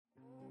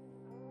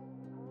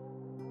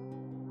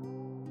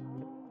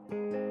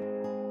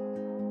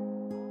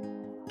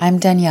I'm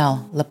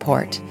Danielle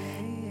Laporte,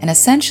 and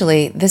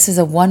essentially, this is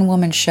a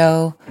one-woman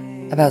show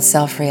about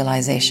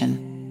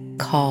self-realization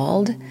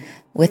called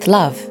With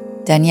Love,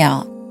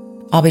 Danielle.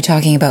 I'll be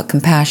talking about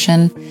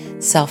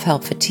compassion,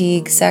 self-help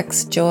fatigue,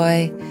 sex,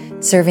 joy,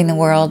 serving the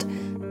world.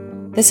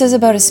 This is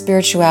about a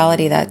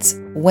spirituality that's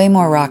way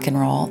more rock and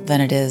roll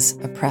than it is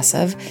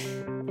oppressive.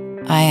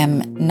 I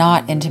am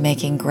not into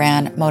making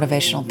grand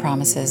motivational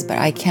promises, but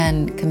I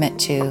can commit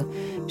to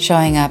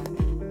showing up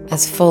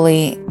as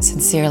fully,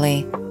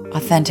 sincerely,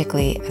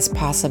 authentically as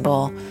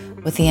possible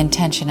with the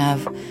intention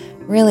of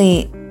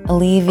really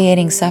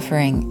alleviating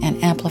suffering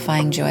and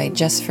amplifying joy.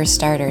 Just for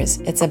starters,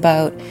 it's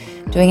about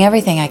doing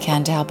everything I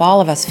can to help all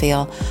of us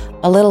feel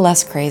a little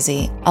less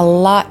crazy, a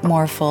lot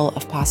more full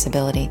of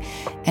possibility,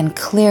 and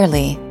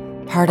clearly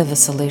part of the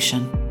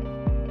solution.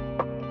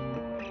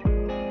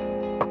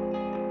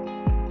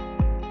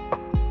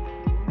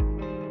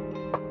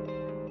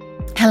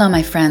 Hello,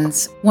 my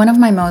friends. One of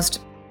my most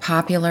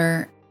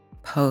popular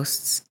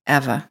posts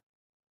ever,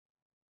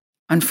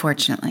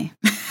 unfortunately.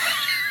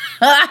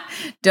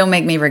 Don't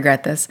make me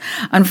regret this.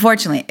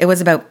 Unfortunately, it was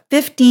about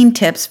 15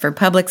 tips for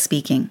public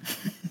speaking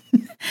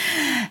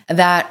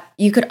that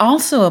you could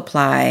also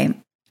apply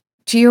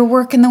to your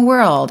work in the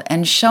world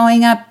and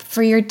showing up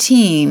for your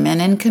team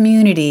and in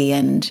community.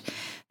 And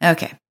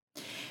okay,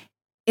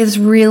 it's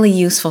really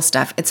useful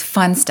stuff. It's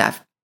fun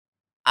stuff.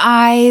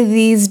 I,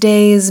 these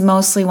days,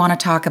 mostly want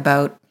to talk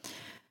about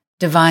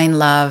divine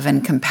love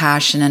and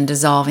compassion and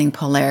dissolving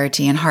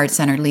polarity and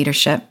heart-centered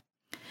leadership.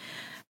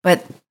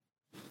 But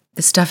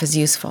this stuff is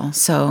useful,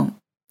 so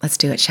let's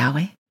do it, shall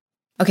we?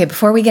 Okay,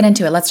 before we get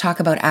into it, let's talk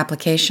about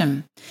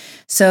application.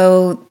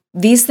 So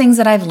these things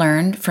that I've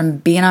learned from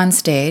being on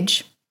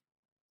stage,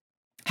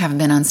 haven't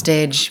been on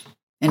stage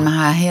in my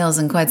high heels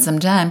in quite some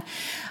time,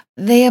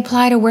 they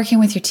apply to working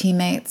with your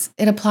teammates.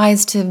 It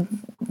applies to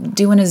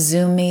doing a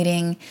Zoom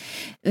meeting.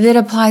 It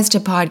applies to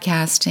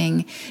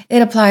podcasting.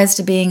 It applies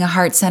to being a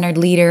heart-centered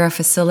leader, a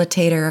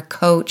facilitator, a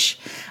coach,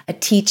 a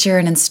teacher,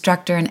 an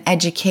instructor, an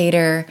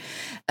educator,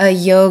 a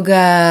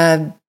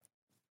yoga,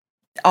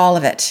 all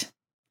of it.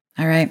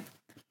 All right.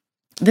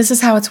 This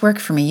is how it's worked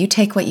for me. You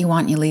take what you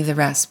want and you leave the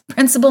rest.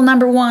 Principle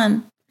number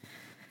 1.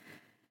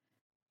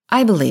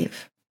 I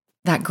believe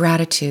that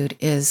gratitude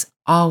is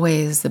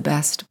always the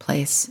best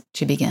place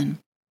to begin.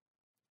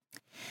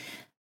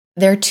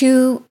 There are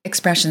 2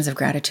 expressions of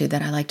gratitude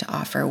that I like to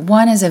offer.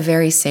 One is a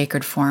very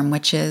sacred form,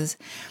 which is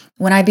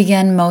when I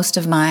begin most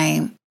of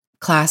my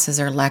classes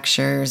or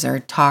lectures or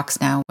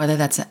talks now, whether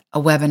that's a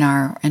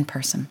webinar or in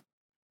person.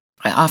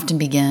 I often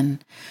begin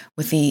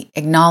with the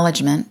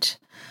acknowledgement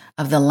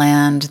of the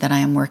land that I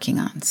am working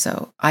on.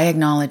 So I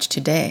acknowledge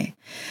today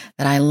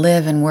that I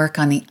live and work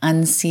on the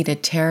unceded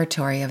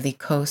territory of the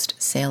Coast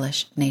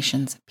Salish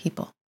Nations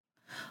people,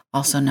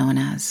 also known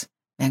as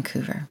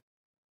Vancouver.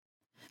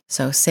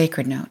 So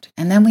sacred note.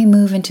 And then we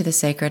move into the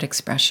sacred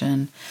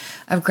expression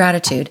of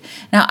gratitude.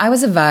 Now, I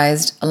was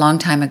advised a long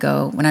time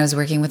ago when I was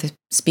working with a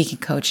speaking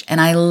coach, and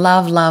I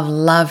love, love,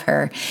 love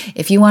her.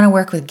 If you want to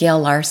work with Gail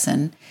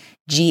Larson,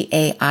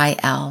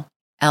 GailLarsen,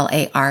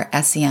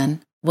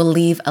 we'll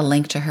leave a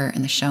link to her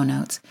in the show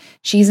notes.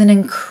 She's an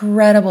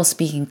incredible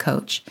speaking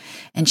coach,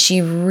 and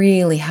she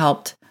really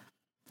helped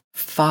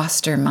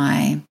foster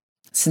my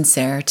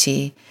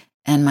sincerity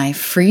and my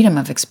freedom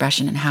of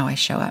expression and how I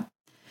show up.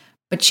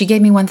 But she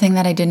gave me one thing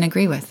that I didn't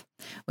agree with,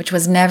 which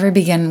was never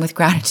begin with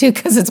gratitude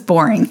because it's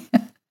boring.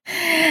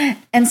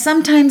 And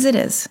sometimes it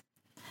is,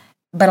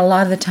 but a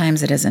lot of the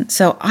times it isn't.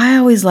 So I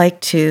always like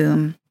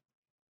to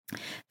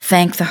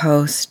thank the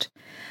host.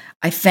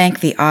 I thank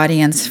the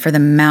audience for the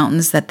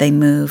mountains that they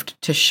moved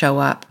to show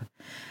up.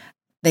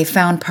 They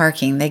found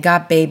parking. They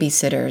got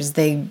babysitters.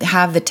 They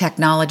have the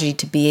technology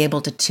to be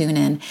able to tune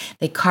in.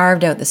 They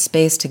carved out the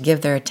space to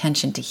give their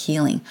attention to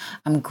healing.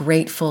 I'm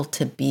grateful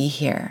to be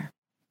here.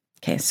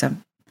 Okay, so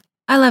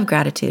I love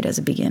gratitude as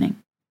a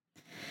beginning.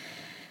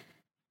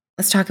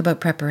 Let's talk about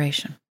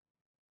preparation.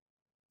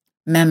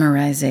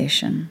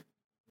 Memorization.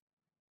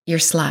 Your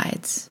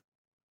slides.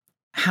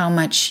 How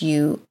much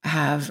you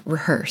have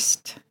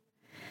rehearsed.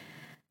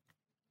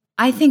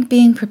 I think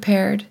being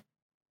prepared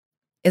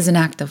is an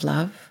act of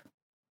love,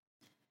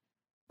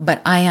 but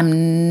I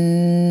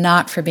am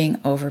not for being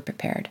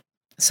over-prepared.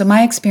 So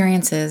my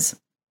experience is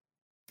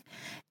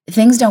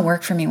things don't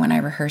work for me when I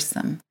rehearse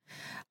them.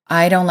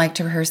 I don't like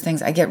to rehearse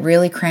things. I get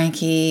really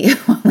cranky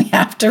when we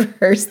have to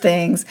rehearse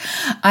things.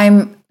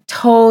 I'm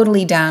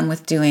totally down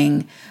with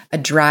doing a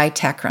dry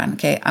tech run.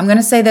 Okay, I'm going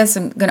to say this.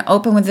 I'm going to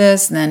open with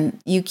this, and then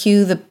you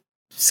cue the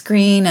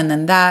screen, and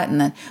then that, and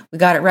then we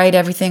got it right,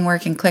 everything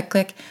working, click,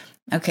 click.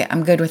 Okay,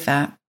 I'm good with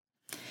that.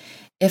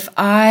 If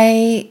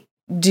I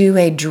do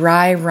a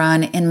dry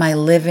run in my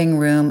living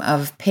room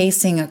of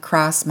pacing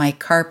across my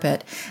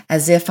carpet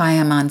as if I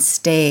am on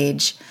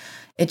stage,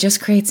 it just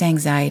creates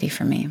anxiety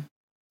for me.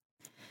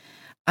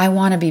 I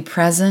want to be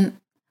present.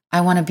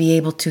 I want to be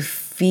able to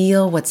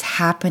feel what's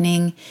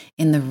happening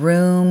in the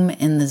room,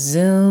 in the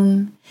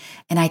Zoom.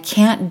 And I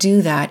can't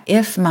do that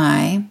if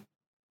now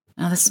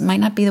this might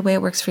not be the way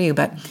it works for you,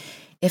 but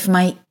if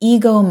my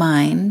ego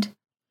mind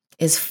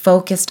is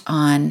focused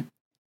on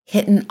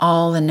hitting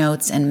all the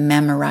notes and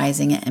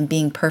memorizing it and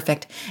being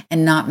perfect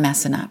and not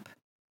messing up.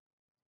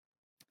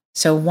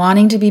 So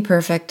wanting to be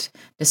perfect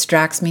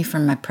distracts me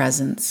from my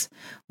presence,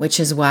 which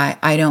is why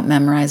I don't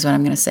memorize what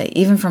I'm going to say.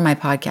 Even for my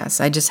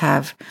podcasts, I just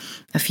have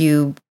a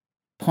few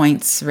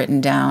points written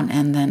down,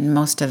 and then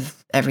most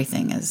of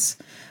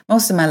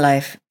my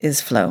life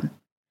is flow.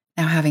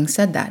 Now, having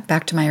said that,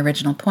 back to my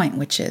original point,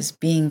 which is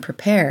being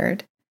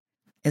prepared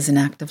is an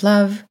act of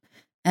love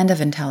and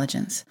of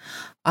intelligence.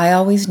 I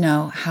always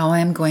know how I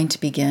am going to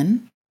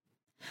begin.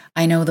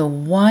 I know the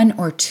 1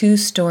 or 2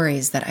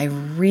 stories that I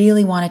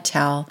really want to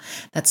tell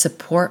that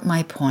support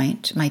my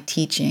point, my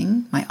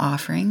teaching, my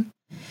offering.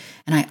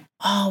 And I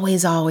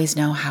always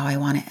know how I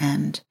want to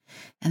end.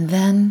 And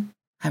then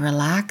I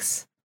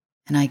relax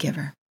and I give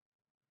her.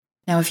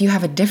 Now, if you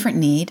have a different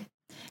need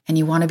and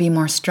you want to be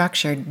more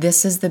structured,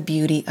 this is the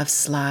beauty of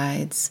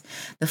slides.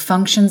 The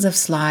functions of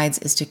slides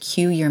is to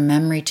cue your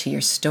memory to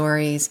your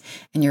stories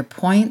and your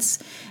points.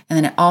 And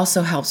then it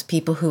also helps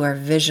people who are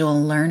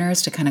visual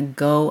learners to kind of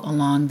go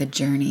along the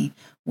journey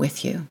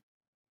with you.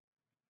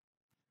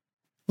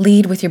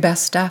 Lead with your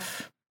best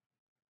stuff.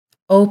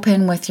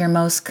 Open with your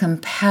most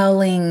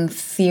compelling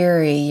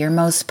theory, your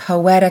most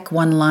poetic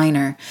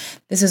one-liner.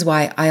 This is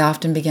why I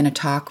often begin a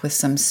talk with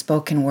some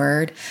spoken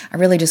word. I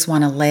really just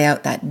want to lay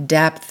out that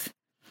depth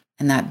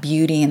and that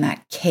beauty and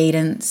that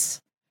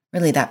cadence,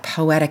 really that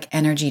poetic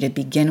energy to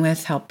begin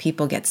with, help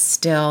people get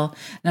still.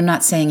 And I'm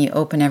not saying you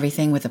open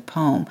everything with a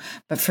poem,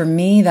 but for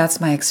me,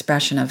 that's my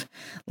expression of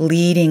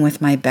leading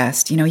with my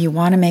best. You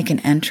want to make an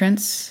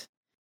entrance.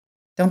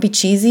 Don't be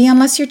cheesy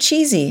unless you're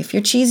cheesy. If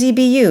you're cheesy,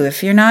 be you.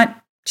 If you're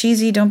not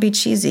cheesy, don't be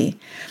cheesy.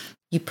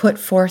 You put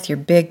forth your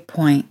big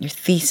point, your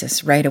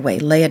thesis right away.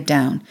 Lay it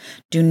down.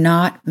 Do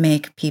not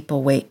make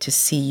people wait to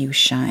see you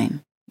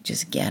shine.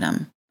 Just get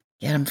them.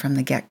 Get them from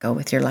the get-go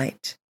with your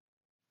light.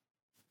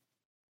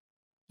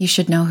 You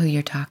should know who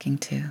you're talking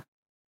to.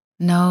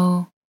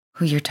 Know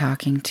who you're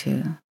talking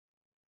to.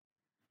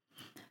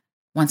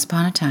 Once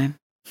upon a time,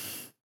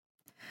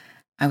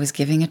 I was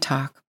giving a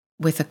talk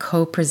with a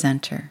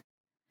co-presenter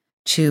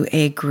to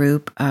a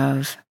group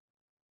of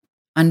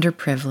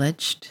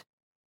underprivileged,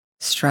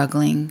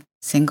 struggling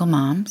single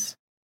moms.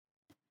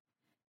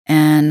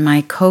 And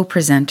my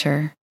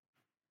co-presenter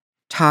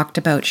talked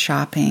about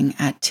shopping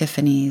at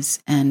Tiffany's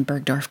and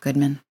Bergdorf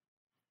Goodman.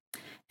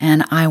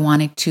 And I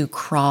wanted to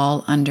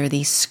crawl under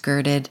the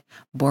skirted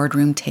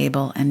boardroom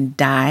table and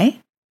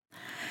die.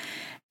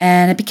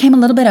 And it became a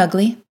little bit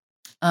ugly.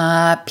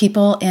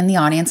 People in the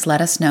audience let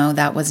us know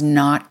that was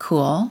not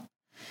cool.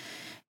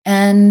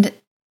 And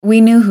we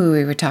knew who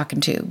we were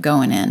talking to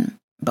going in,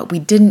 but we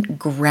didn't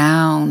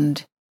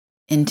ground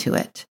into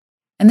it.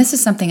 And this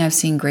is something I've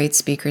seen great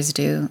speakers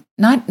do.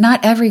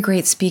 Not every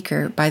great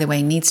speaker, by the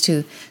way, needs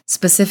to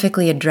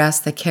specifically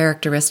address the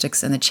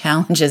characteristics and the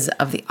challenges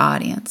of the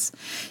audience.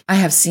 I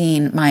have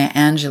seen Maya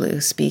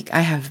Angelou speak.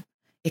 I have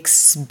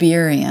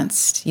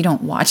experienced, you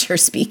don't watch her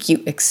speak,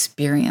 you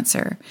experience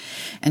her.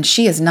 And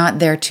she is not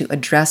there to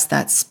address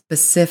that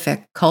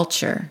specific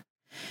culture.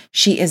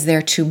 She is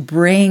there to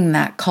bring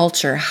that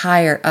culture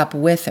higher up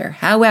with her.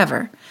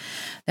 However,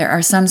 there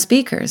are some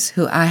speakers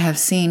who I have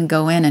seen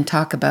go in and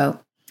talk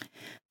about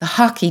the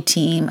hockey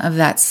team of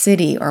that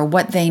city or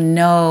what they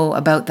know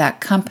about that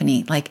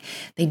company. Like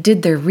they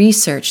did their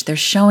research, they're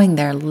showing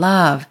their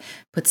love,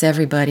 puts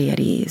everybody at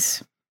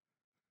ease.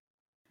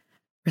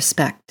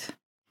 Respect.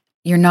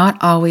 You're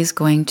not always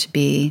going to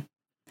be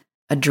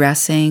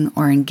addressing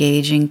or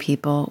engaging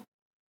people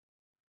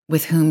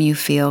with whom you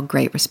feel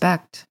great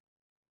respect.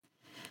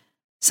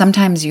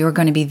 Sometimes you're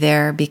going to be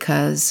there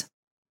because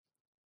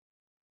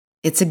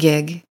it's a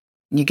gig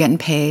and you're getting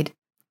paid.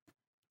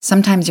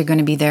 Sometimes you're going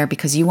to be there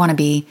because you want to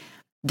be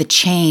the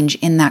change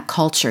in that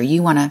culture.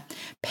 You want to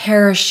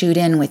parachute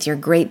in with your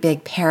great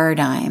big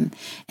paradigm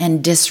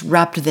and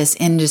disrupt this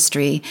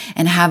industry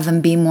and have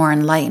them be more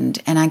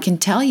enlightened. And I can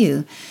tell you,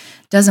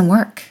 it doesn't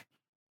work.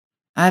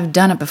 I've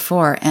done it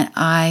before and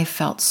I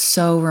felt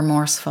so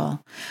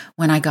remorseful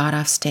when I got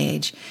off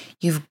stage.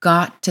 You've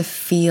got to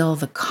feel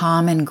the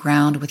common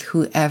ground with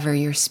whoever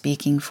you're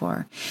speaking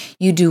for.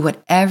 You do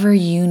whatever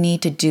you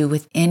need to do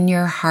within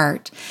your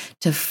heart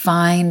to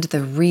find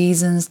the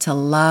reasons to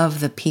love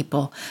the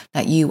people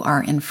that you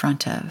are in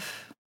front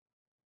of.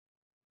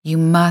 You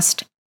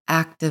must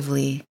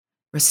actively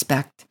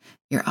respect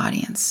your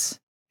audience.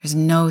 There's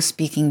no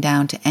speaking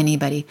down to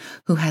anybody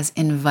who has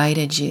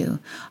invited you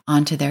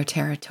onto their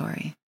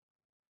territory.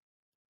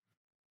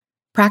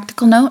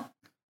 Practical note,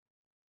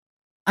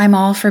 I'm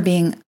all for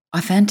being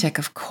authentic,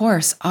 of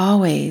course,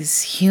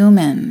 always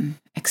human,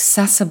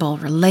 accessible,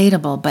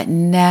 relatable, but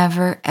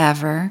never,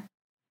 ever,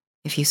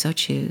 if you so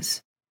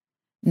choose,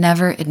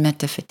 never admit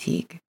to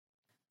fatigue.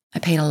 I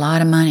paid a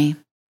lot of money,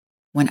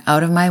 went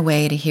out of my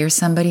way to hear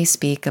somebody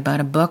speak about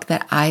a book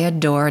that I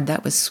adored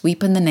that was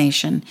sweeping the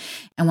nation.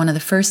 And one of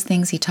the first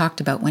things he talked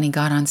about when he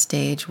got on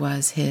stage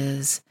was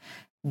his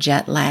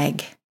jet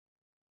lag.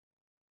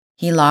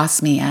 He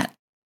lost me at,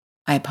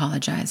 I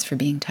apologize for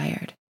being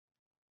tired.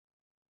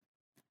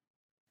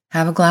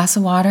 Have a glass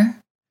of water,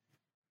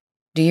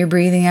 Do your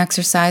breathing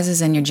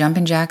exercises and your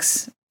jumping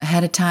jacks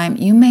ahead of time.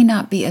 You may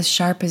not be as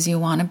sharp as you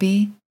want to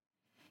be.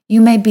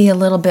 You may be a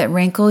little bit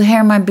wrinkled.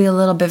 Hair might be a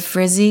little bit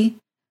frizzy.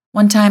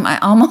 One time I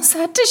almost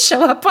had to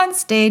show up on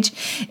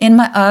stage in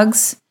my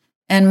Uggs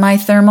and my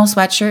thermal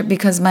sweatshirt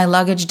because my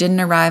luggage didn't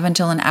arrive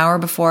until an hour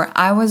before.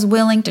 I was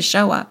willing to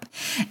show up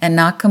and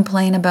not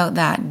complain about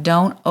that.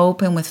 Don't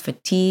open with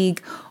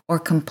fatigue or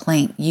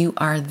complaint. You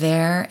are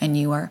there and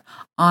you are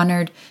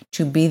honored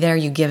to be there.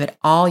 You give it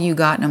all you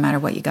got, no matter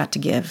what you got to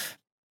give.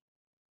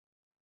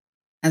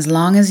 As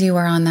long as you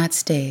are on that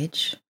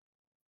stage,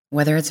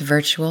 whether it's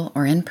virtual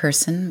or in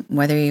person,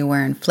 whether you're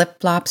wearing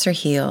flip-flops or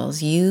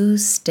heels, you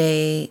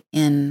stay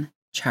in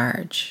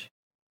charge.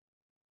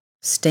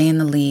 Stay in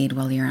the lead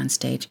while you're on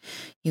stage.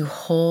 You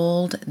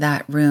hold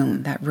that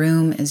room. That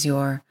room is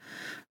your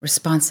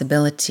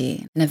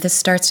responsibility. And if this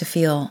starts to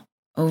feel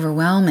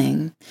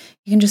overwhelming,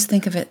 you can just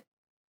think of it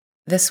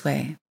this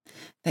way,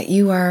 that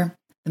you are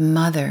the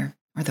mother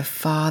or the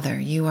father.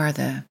 You are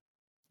the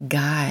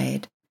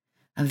guide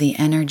of the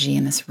energy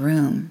in this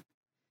room.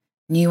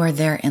 You are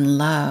there in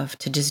love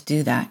to just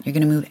do that. You're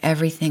going to move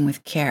everything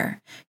with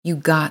care. You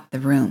got the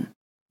room.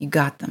 You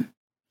got them.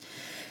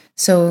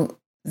 So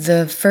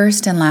the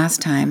first and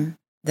last time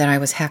that I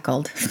was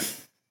heckled,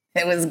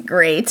 it was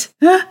great.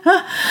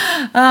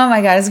 Oh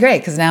my God, it's great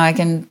because now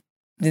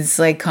it's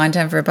like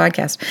content for a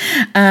podcast.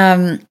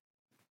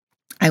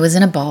 I was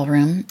in a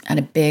ballroom at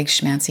a big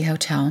schmancy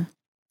hotel.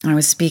 I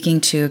was speaking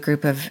to a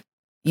group of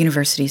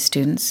university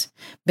students,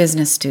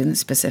 business students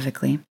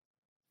specifically.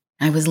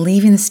 I was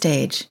leaving the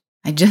stage.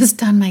 I'd just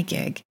done my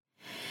gig.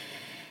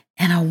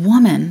 And a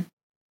woman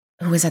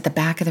who was at the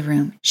back of the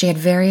room, she had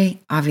very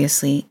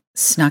obviously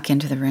snuck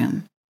into the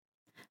room.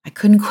 I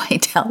couldn't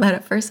quite tell that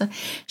at first.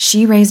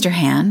 She raised her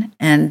hand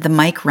and the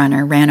mic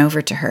runner ran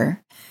over to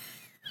her.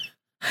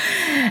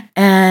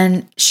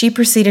 And she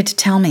proceeded to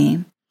tell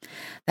me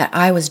that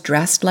I was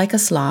dressed like a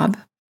slob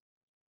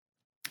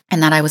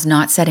and that I was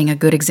not setting a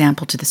good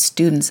example to the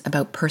students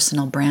about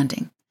personal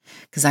branding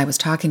because I was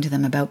talking to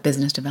them about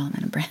business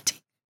development and branding.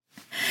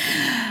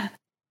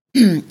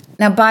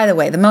 Now, by the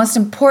way, the most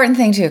important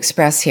thing to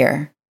express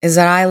here is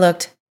that I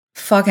looked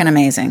fucking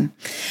amazing.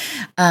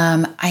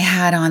 I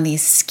had on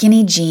these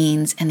skinny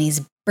jeans and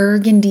these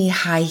burgundy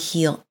high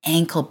heel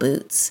ankle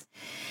boots.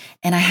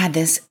 And I had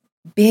this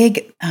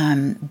big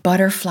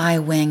butterfly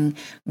wing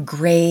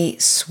gray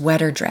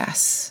sweater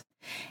dress.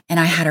 And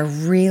I had a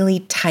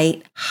really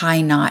tight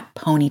high knot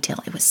ponytail.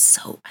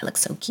 I looked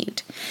so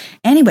cute.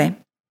 Anyway,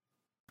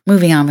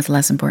 moving on with the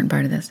less important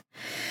part of this.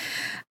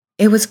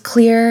 It was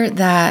clear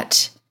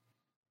that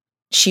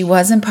she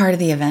wasn't part of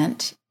the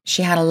event.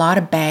 She had a lot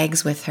of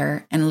bags with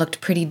her and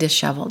looked pretty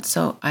disheveled.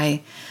 So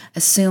I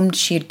assumed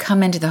she had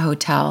come into the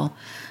hotel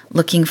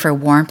looking for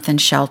warmth and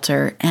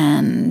shelter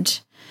and,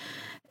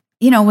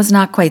 was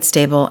not quite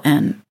stable.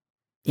 And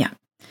yeah.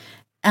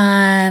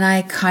 And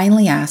I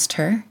kindly asked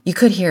her, you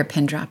could hear a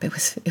pin drop. It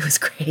was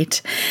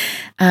great.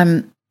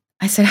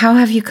 I said, how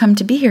have you come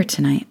to be here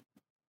tonight?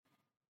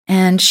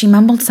 And she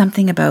mumbled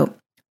something about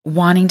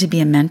wanting to be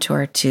a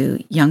mentor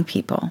to young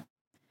people.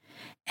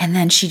 And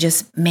then she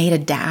just made a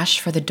dash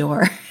for the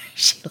door.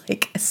 She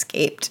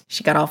escaped.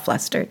 She got all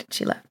flustered.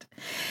 She left.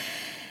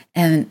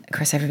 And of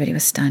course, everybody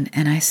was stunned.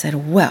 And I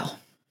said, well,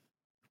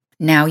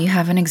 now you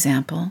have an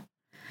example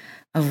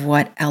of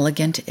what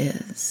elegant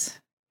is.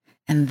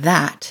 And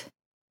that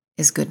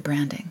is good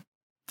branding.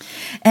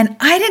 And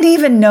I didn't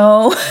even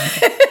know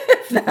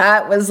if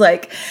that was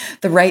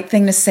the right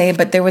thing to say,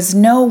 but there was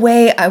no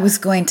way I was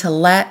going to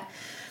let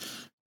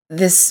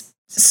this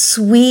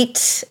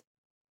sweet,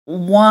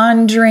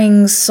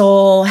 wandering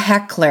soul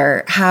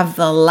heckler have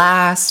the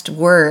last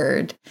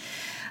word.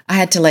 I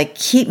had to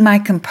keep my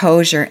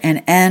composure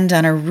and end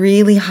on a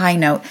really high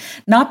note,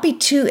 not be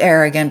too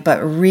arrogant,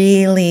 but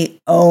really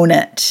own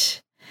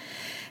it.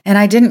 And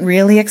I didn't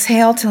really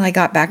exhale till I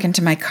got back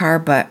into my car,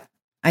 but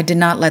I did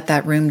not let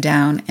that room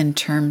down in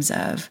terms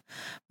of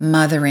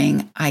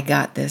mothering, I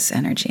got this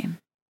energy.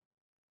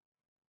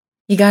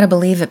 You got to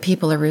believe that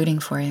people are rooting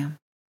for you.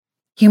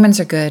 Humans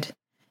are good.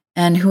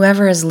 And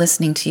whoever is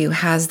listening to you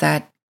has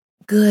that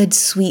good,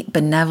 sweet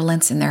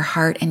benevolence in their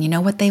heart. And you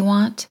know what they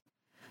want?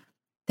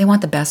 They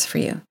want the best for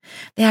you.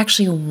 They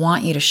actually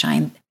want you to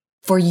shine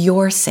for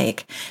your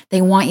sake.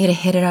 They want you to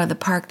hit it out of the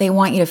park. They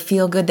want you to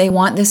feel good. They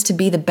want this to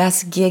be the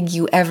best gig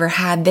you ever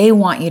had. They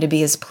want you to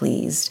be as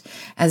pleased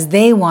as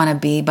they want to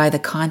be by the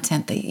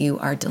content that you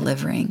are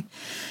delivering.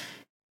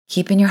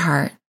 Keep in your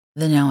heart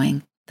the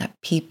knowing that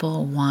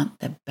people want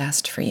the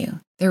best for you.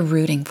 They're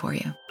rooting for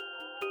you.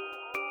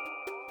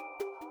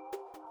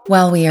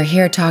 While we are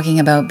here talking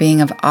about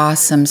being of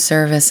awesome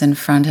service in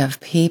front of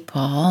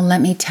people,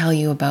 let me tell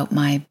you about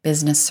my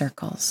business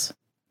circles.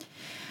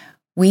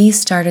 We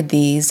started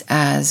these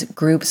as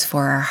groups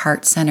for our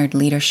heart-centered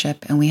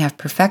leadership, and we have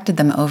perfected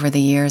them over the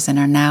years and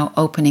are now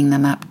opening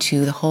them up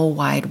to the whole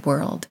wide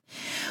world.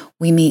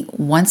 We meet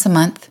once a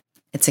month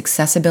It's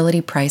accessibility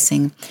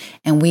pricing,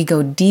 and we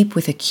go deep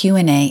with a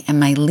Q&A and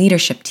my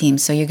leadership team.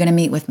 So you're going to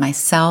meet with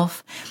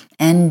myself,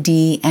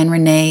 ND, and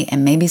Renee,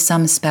 and maybe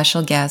some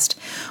special guest.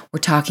 We're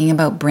talking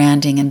about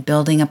branding and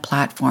building a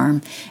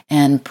platform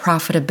and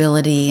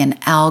profitability and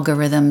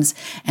algorithms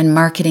and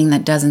marketing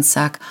that doesn't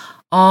suck.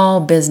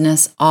 All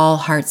business, all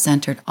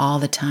heart-centered, all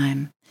the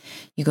time.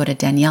 You go to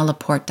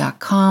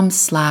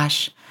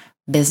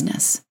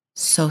daniellelaporte.com/business.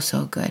 So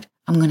good.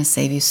 I'm going to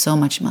save you so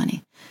much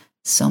money,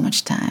 so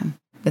much time,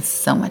 with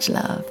so much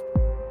love.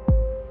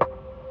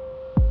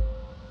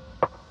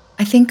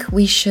 I think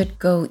we should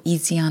go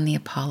easy on the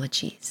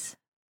apologies.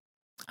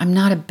 I'm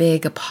not a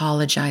big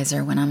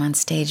apologizer when I'm on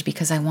stage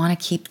because I want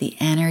to keep the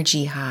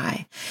energy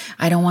high.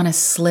 I don't want to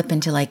slip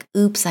into like,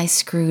 oops, I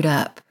screwed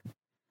up.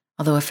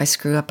 Although if I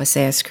screw up, I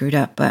say I screwed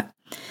up. But,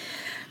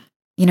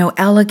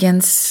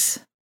 elegance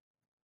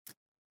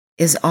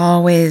is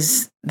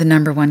always the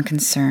number one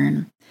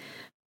concern.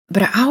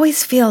 But I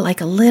always feel like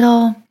a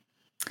little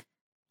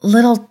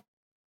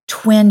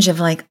twinge of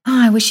like,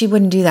 oh, I wish you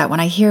wouldn't do that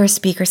when I hear a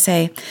speaker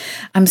say,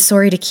 I'm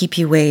sorry to keep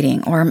you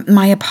waiting, or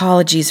my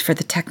apologies for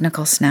the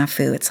technical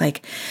snafu. It's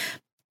like,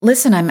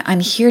 listen, I'm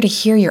here to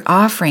hear your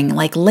offering.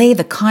 Like, lay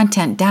the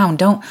content down.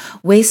 Don't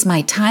waste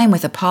my time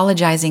with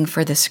apologizing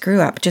for the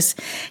screw up. Just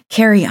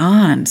carry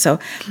on. So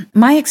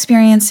my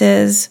experience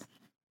is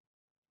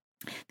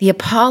the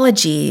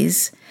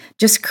apologies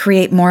just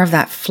create more of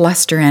that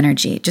fluster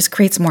energy. It just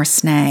creates more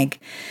snag.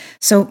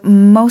 So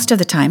most of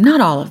the time,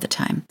 not all of the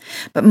time,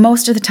 but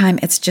most of the time,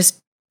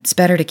 it's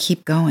better to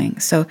keep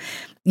going. So,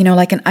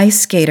 like an ice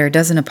skater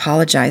doesn't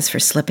apologize for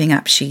slipping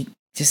up. She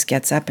just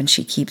gets up and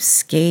she keeps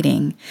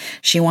skating.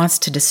 She wants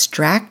to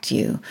distract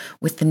you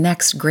with the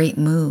next great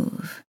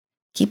move.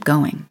 Keep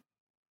going.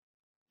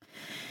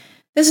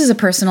 This is a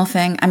personal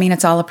thing. I mean,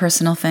 it's all a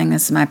personal thing.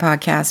 This is my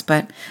podcast,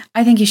 but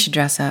I think you should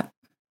dress up.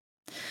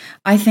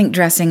 I think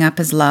dressing up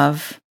is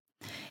love.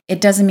 It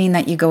doesn't mean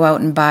that you go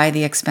out and buy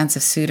the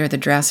expensive suit or the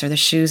dress or the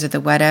shoes or the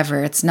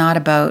whatever. It's not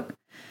about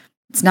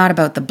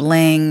the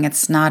bling.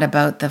 It's not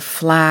about the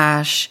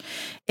flash.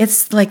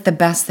 It's like the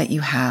best that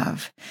you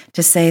have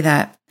to say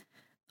that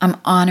I'm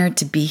honored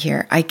to be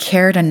here. I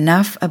cared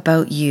enough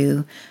about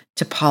you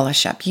to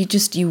polish up.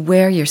 You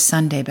wear your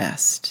Sunday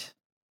best.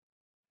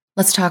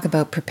 Let's talk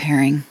about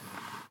preparing.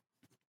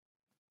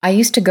 I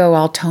used to go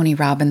all Tony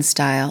Robbins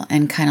style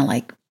and kind of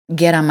like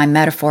get on my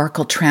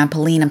metaphorical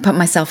trampoline and put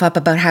myself up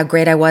about how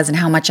great I was and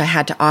how much I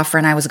had to offer,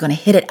 and I was going to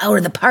hit it out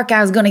of the park. I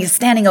was going to get a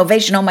standing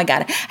ovation. Oh my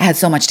God, I had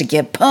so much to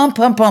give. Pump,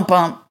 pump, pump,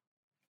 pump.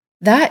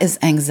 That is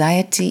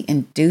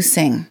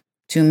anxiety-inducing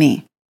to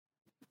me.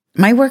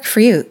 Might work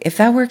for you. If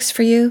that works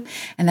for you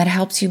and that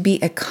helps you be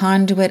a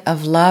conduit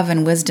of love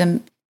and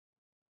wisdom,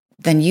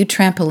 then you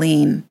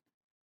trampoline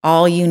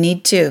all you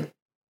need to.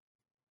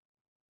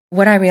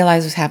 What I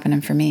realized was happening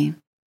for me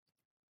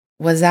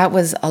was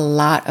a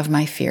lot of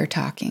my fear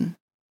talking.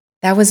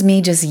 That was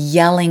me just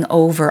yelling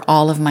over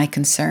all of my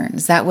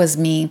concerns. That was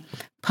me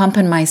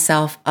pumping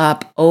myself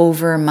up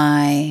over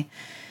my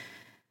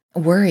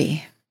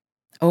worry,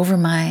 over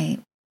my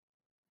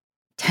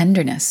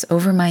tenderness,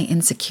 over my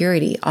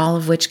insecurity, all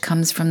of which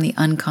comes from the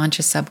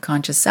unconscious,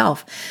 subconscious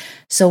self.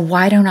 So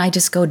why don't I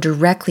just go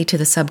directly to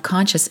the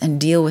subconscious and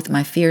deal with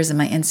my fears and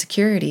my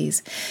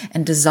insecurities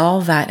and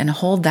dissolve that and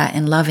hold that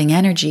in loving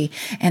energy,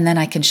 and then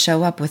I can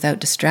show up without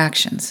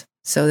distractions.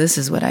 So this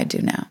is what I do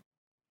now.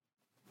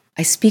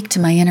 I speak to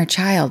my inner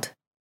child.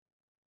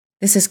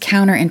 This is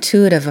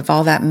counterintuitive of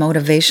all that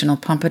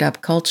motivational pump it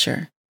up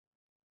culture.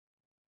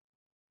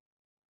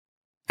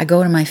 I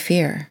go to my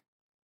fear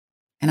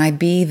and I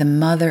be the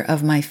mother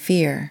of my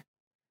fear,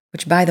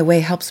 which by the way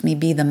helps me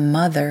be the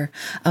mother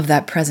of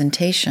that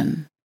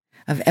presentation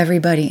of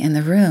everybody in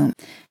the room.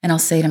 And I'll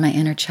say to my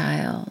inner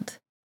child,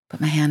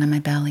 put my hand on my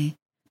belly,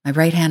 my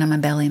right hand on my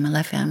belly, my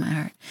left hand on my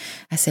heart.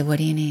 I say, what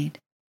do you need?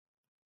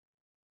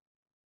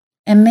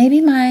 And maybe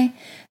my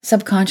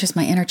subconscious,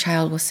 my inner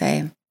child will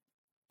say,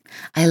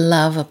 I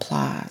love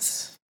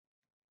applause.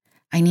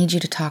 I need you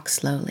to talk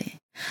slowly.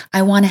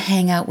 I want to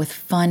hang out with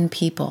fun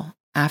people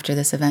after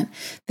this event.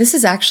 This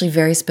is actually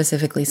very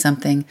specifically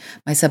something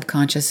my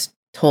subconscious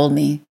told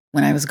me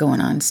when I was going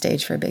on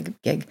stage for a big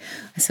gig.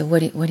 I said, what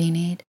do you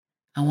need?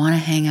 I want to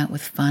hang out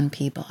with fun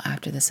people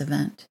after this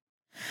event.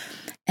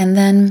 And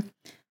then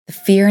the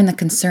fear and the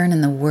concern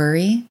and the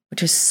worry,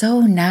 which is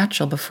so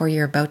natural before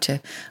you're about to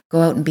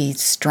go out and be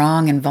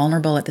strong and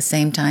vulnerable at the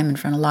same time in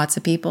front of lots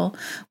of people,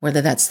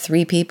 whether that's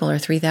 3 people or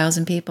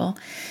 3,000 people,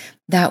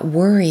 that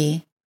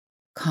worry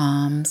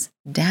calms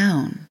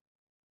down.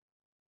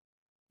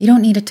 You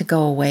don't need it to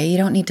go away. You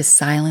don't need to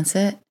silence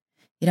it.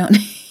 You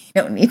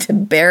don't need to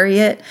bury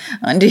it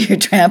under your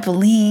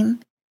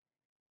trampoline.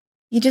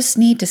 You just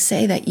need to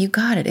say that you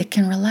got it. It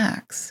can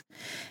relax.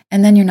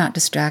 And then you're not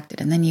distracted.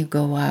 And then you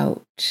go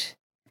out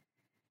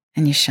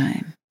and you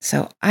shine.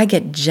 So I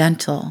get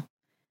gentle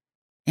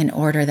in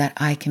order that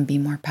I can be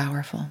more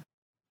powerful.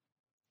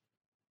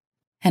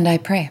 And I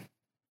pray.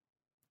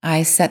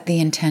 I set the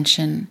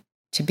intention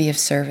to be of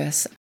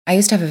service. I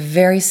used to have a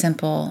very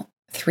simple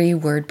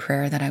 3-word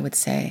prayer that I would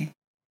say.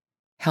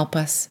 help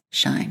us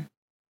shine.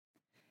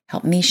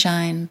 Help me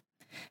shine.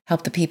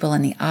 Help the people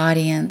in the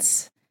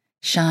audience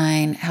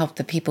shine. Help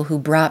the people who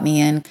brought me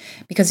in.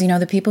 Because,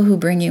 the people who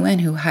bring you in,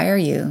 who hire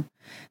you,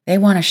 they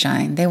want to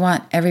shine. They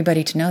want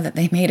everybody to know that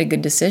they made a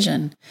good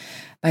decision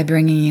by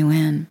bringing you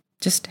in.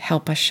 Just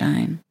help us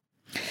shine.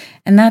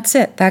 And that's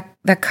it.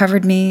 That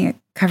covered me,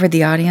 covered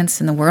the audience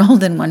and the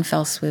world in one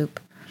fell swoop.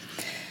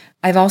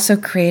 I've also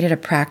created a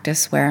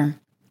practice where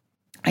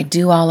I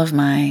do all of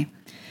my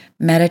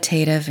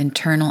meditative,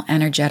 internal,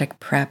 energetic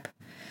prep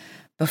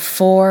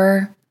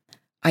before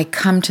I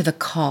come to the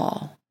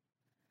call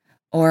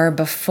or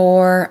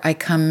before I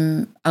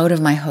come out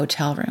of my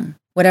hotel room,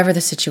 whatever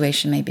the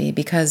situation may be.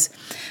 Because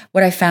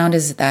what I found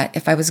is that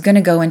if I was going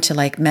to go into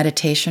like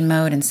meditation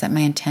mode and set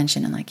my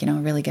intention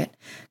and really get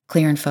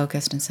clear and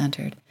focused and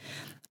centered,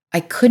 I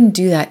couldn't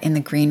do that in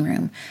the green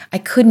room. I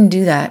couldn't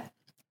do that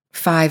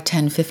 5,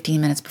 10, 15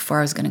 minutes before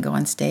I was going to go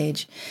on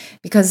stage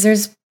because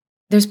there's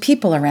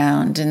people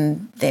around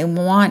and they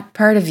want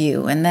part of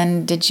you. And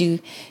then did you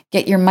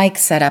get your mic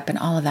set up and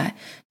all of that?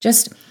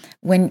 Just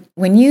when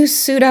you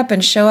suit up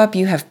and show up,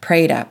 you have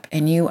prayed up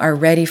and you are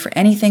ready for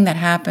anything that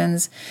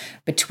happens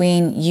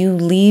between you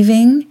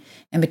leaving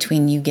and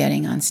between you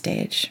getting on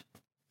stage.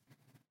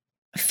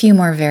 A few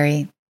more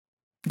very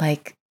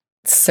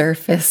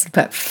surface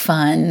but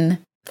fun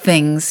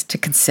things to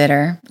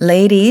consider.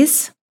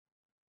 Ladies,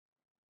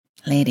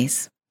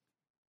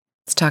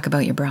 let's talk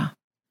about your bra.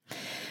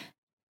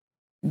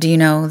 Do you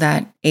know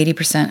that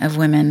 80% of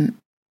women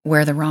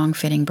wear the wrong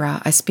fitting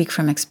bra? I speak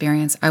from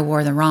experience. I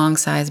wore the wrong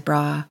size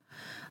bra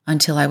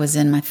until I was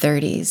in my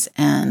 30s.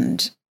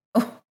 And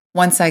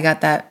once I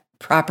got that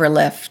proper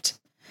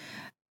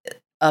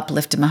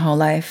uplifted my whole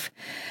life,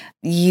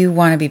 you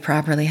want to be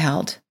properly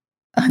held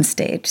on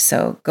stage.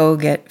 So go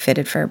get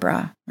fitted for a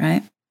bra,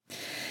 right?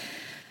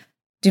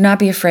 Do not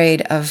be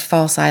afraid of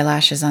false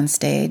eyelashes on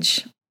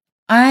stage.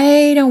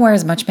 I don't wear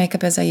as much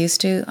makeup as I used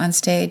to on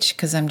stage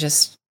because I'm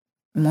just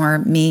more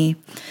me.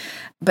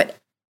 But,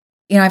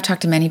 I've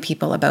talked to many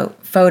people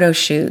about photo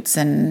shoots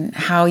and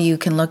how you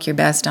can look your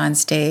best on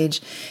stage.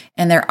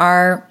 And there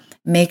are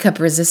makeup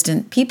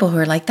resistant people who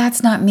are like,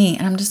 that's not me.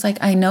 And I'm just like,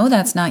 I know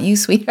that's not you,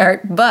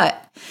 sweetheart.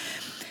 But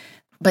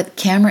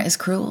camera is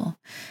cruel.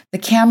 The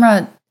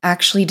camera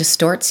actually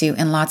distorts you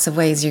in lots of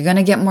ways. You're going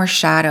to get more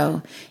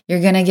shadow. You're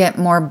going to get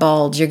more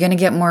bulge. You're going to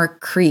get more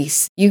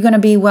crease. You're going to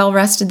be well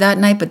rested that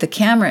night, but the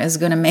camera is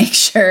going to make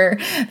sure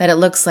that it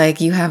looks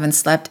like you haven't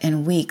slept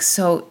in weeks.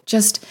 So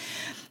just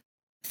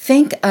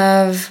think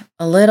of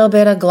a little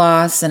bit of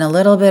gloss and a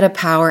little bit of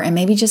power and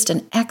maybe just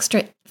an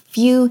extra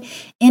few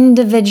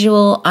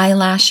individual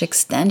eyelash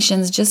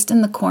extensions just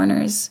in the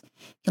corners.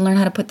 You can learn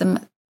how to put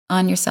them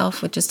on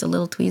yourself with just a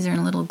little tweezer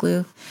and a little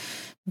glue.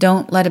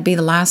 Don't let it be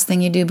the last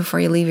thing you do before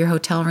you leave your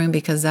hotel room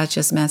because that's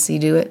just messy.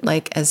 Do it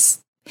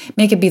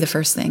make it be the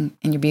first thing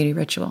in your beauty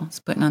ritual. It's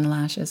putting on the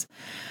lashes.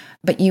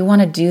 But you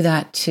want to do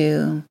that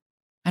to,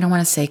 I don't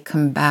want to say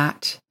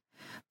combat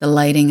the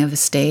lighting of the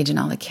stage and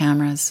all the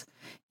cameras.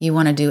 You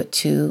want to do it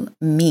to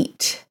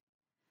meet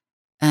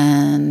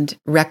and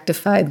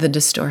rectify the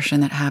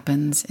distortion that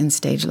happens in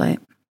stage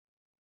light.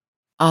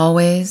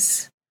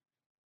 Always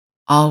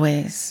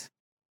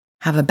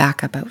have a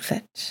backup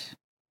outfit.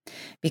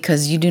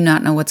 Because you do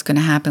not know what's going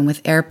to happen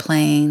with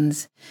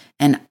airplanes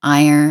and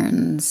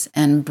irons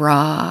and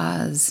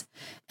bras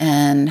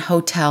and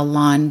hotel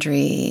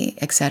laundry,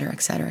 et cetera,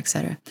 et cetera, et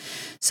cetera.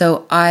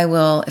 So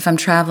if I'm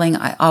traveling,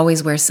 I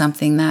always wear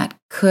something that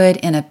could,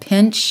 in a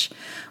pinch,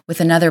 with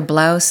another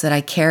blouse that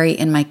I carry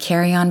in my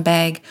carry-on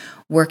bag,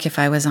 work if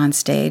I was on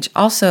stage.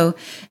 Also,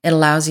 it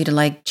allows you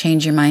to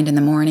change your mind in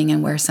the morning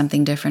and wear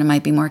something different. It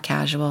might be more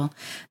casual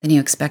than you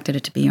expected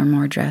it to be or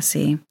more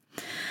dressy.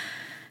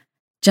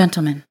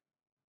 Gentlemen,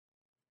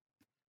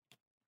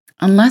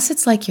 unless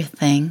it's your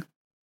thing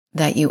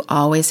that you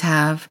always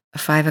have a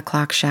 5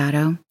 o'clock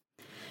shadow,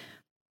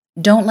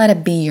 don't let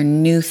it be your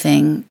new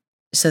thing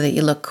so that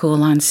you look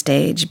cool on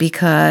stage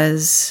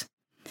because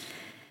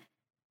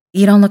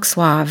you don't look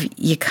suave.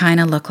 You kind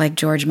of look like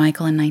George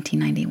Michael in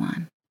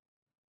 1991.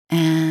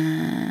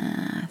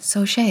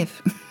 So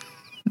shave.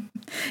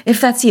 If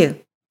that's you,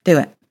 do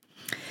it.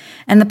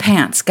 And the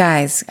pants,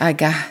 guys,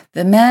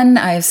 the men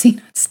I have seen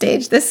on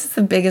stage, this is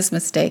the biggest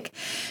mistake.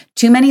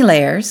 Too many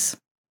layers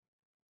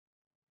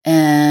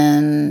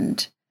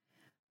and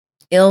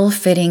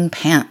ill-fitting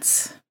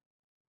pants.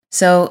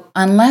 So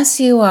unless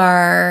you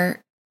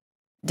are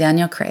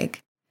Daniel Craig,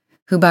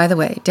 who, by the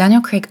way,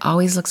 Daniel Craig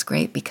always looks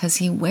great because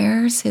he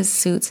wears his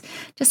suits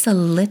just a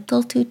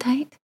little too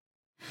tight.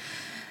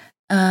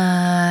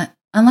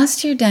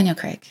 Unless you're Daniel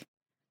Craig,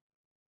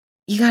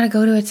 you got to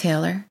go to a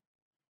tailor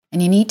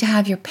and you need to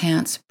have your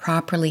pants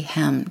properly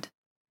hemmed.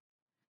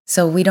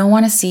 So we don't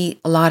want to see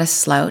a lot of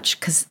slouch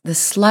because the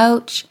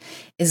slouch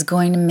is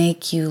going to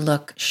make you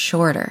look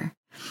shorter.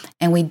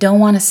 And we don't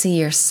want to see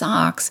your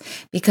socks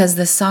because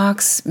the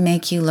socks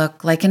make you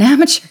look like an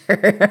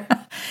amateur.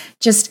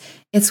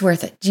 It's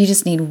worth it. You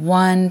just need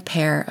one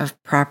pair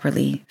of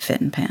properly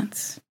fitting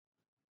pants.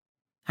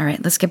 All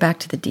right, let's get back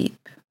to the deep.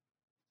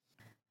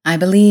 I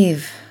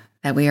believe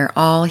that we are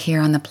all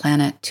here on the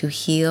planet to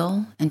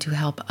heal and to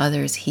help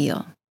others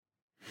heal.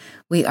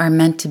 We are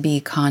meant to be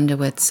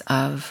conduits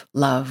of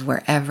love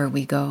wherever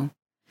we go.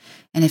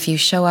 And if you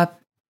show up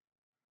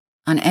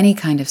on any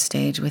kind of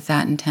stage with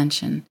that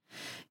intention,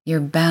 you're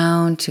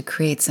bound to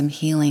create some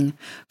healing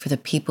for the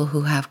people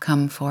who have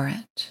come for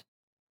it.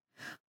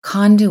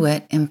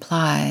 Conduit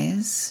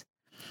implies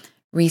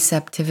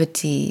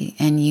receptivity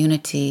and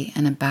unity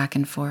and a back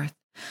and forth.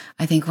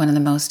 I think one of the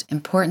most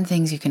important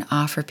things you can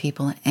offer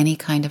people in any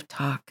kind of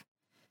talk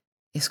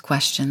is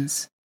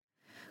questions.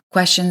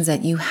 Questions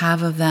that you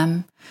have of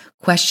them,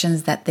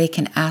 questions that they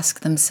can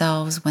ask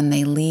themselves when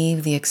they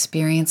leave the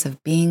experience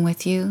of being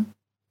with you,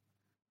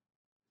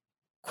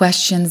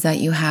 questions that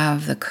you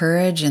have the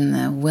courage and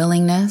the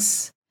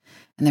willingness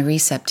and the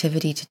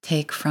receptivity to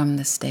take from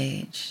the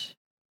stage.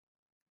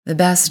 The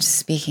best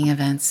speaking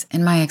events,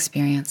 in my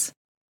experience,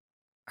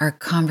 are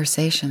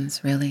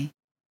conversations, really,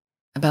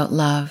 about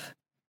love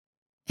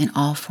in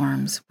all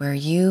forms, where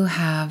you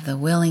have the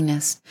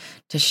willingness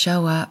to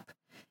show up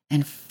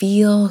and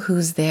feel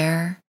who's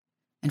there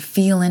and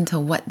feel into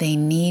what they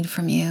need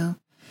from you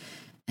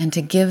and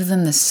to give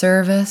them the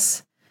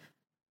service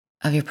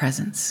of your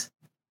presence.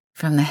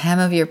 From the hem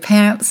of your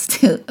pants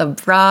to a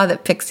bra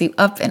that picks you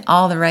up in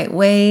all the right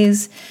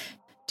ways,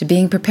 to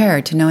being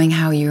prepared, to knowing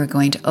how you are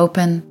going to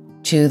open,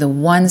 to the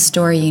one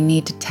story you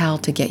need to tell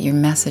to get your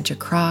message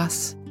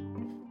across,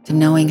 to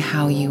knowing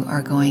how you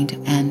are going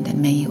to end,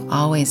 and may you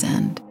always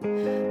end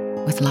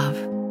with love.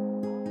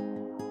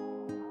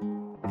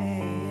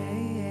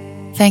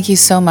 Thank you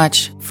so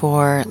much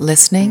for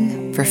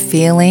listening, for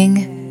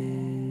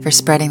feeling, for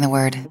spreading the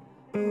word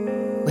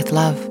with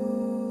love.